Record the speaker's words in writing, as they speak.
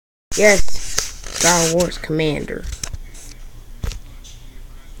Yes, Star Wars Commander.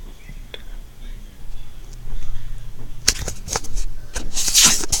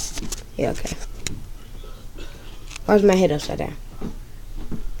 Yeah, okay. Why's my head upside down?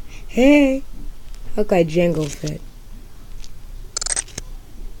 Hey! Look like Jango Fett.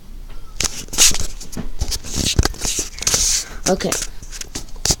 Okay.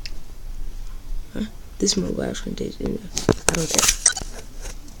 Huh? This mobile is contained in there. I don't care.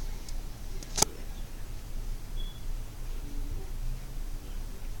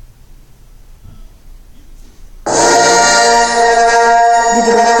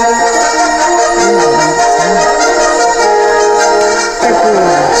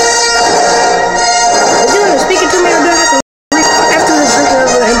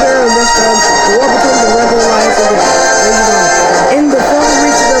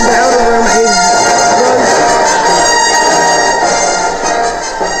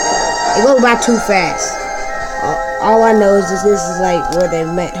 Too fast. All I know is this is like where they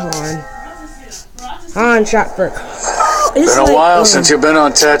met Han. Han shot first. It's been a while since you've been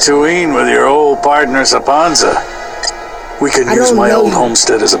on Tatooine with your old partner Sapanza. We can use my old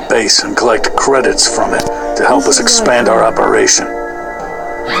homestead as a base and collect credits from it to help us expand our operation.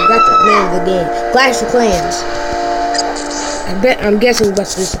 I got the name of the game. Clash of Clans. I'm guessing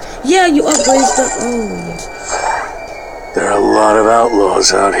what's this. Yeah, you upgrade stuff. Oh yeah. There are a lot of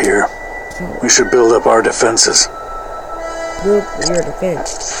outlaws out here. We should build up our defenses. Build your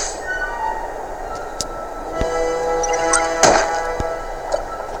defense.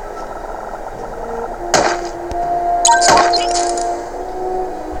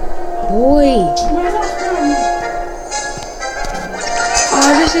 Boy.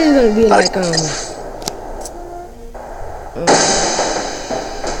 Oh, this is gonna be like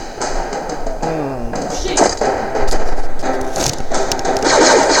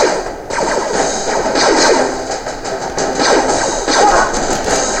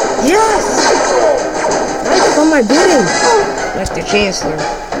what am I doing? Like the Chancellor.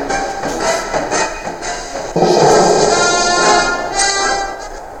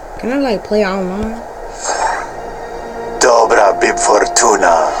 Can I like play online? Dobra bib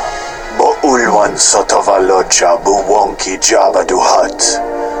fortuna, bo ulwan sotovalocha buwonki jaba duhat,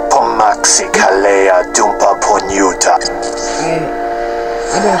 pomaxi kalea dumpa ponyuta.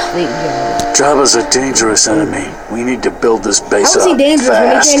 I don't sleep, Jabba. Jabba's a dangerous enemy. We need to build this base up fast. When he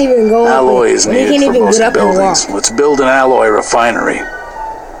can't even go alloy up, is needed for most buildings. Let's build an alloy refinery.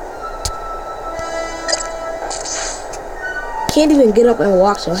 Can't even get up and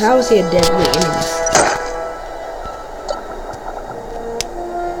walk, so how is he a deadly enemy?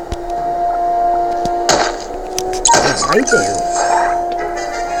 Right there.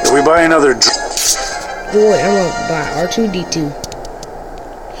 If we buy another droid, I'm gonna buy R2-D2.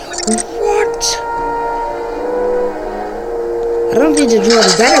 What? I don't think the droid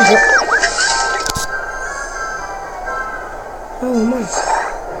is that a droid. Oh my.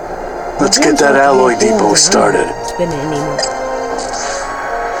 Let's get that alloy depot started. I'm not spending anymore.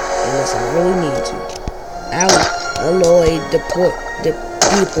 Unless I really need to. Alloy depot.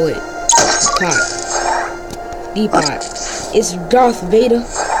 Depot. It's Darth Vader.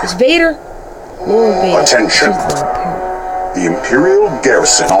 It's Vader. Lord Vader. Attention. The Imperial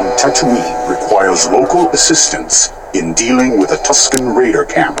garrison on Tatooine requires local assistance in dealing with a Tusken Raider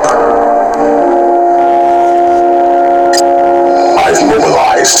camp. I've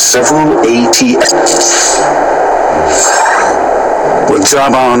mobilized several ATs. With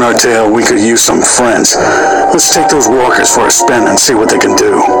Jabba on our tail, we could use some friends. Let's take those walkers for a spin and see what they can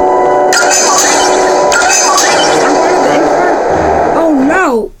do. Oh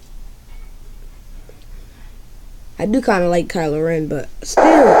no! I do kind of like Kylo Ren, but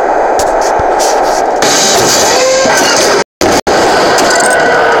still.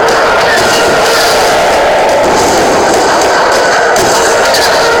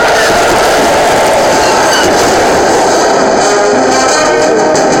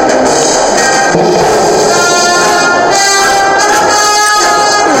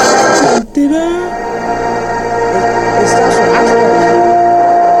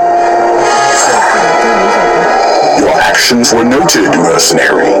 Were noted,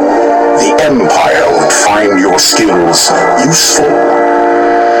 mercenary. The Empire would find your skills useful.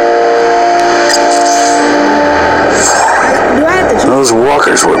 Those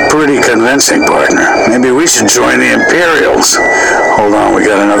walkers were pretty convincing, partner. Maybe we should join the Imperials. Hold on, we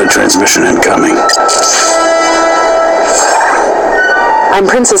got another transmission incoming. I'm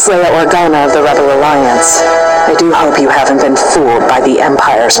Princess Leia Organa of the Rebel Alliance. I do hope you haven't been fooled by the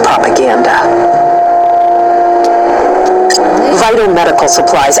Empire's propaganda. vital medical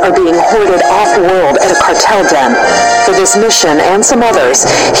supplies are being hoarded off-world at a cartel den. For this mission and some others,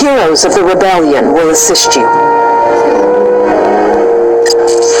 heroes of the rebellion will assist you. I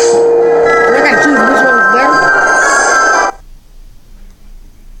gotta choose which one is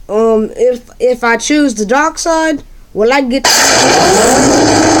better. If I choose the dark side, will I get?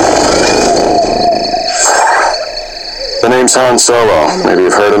 The name's Han Solo. Maybe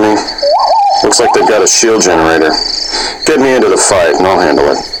you've heard of me. Looks like they've got a shield generator. Get me into the fight and I'll handle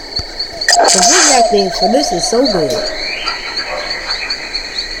it. The voice acting for this is so good.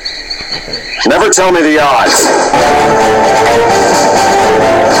 Never tell me the odds.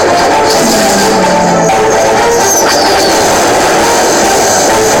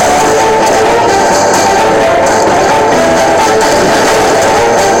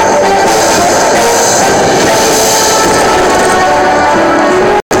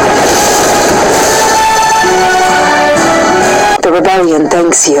 The rebellion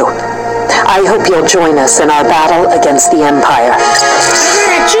thanks you. I hope you'll join us in our battle against the Empire. I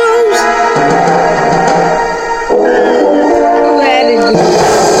gotta choose. I'm glad it did.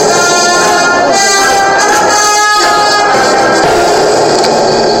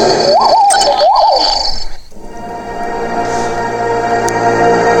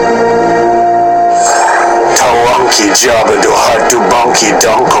 Tawanki jabadu hatu banki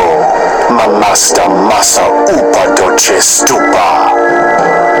donko. Mamasta masa upa doce stupa.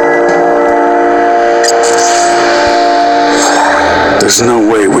 There's no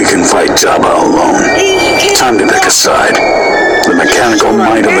way we can fight Jabba alone. Time to pick a side. The mechanical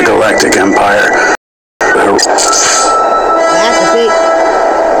might of the Galactic Empire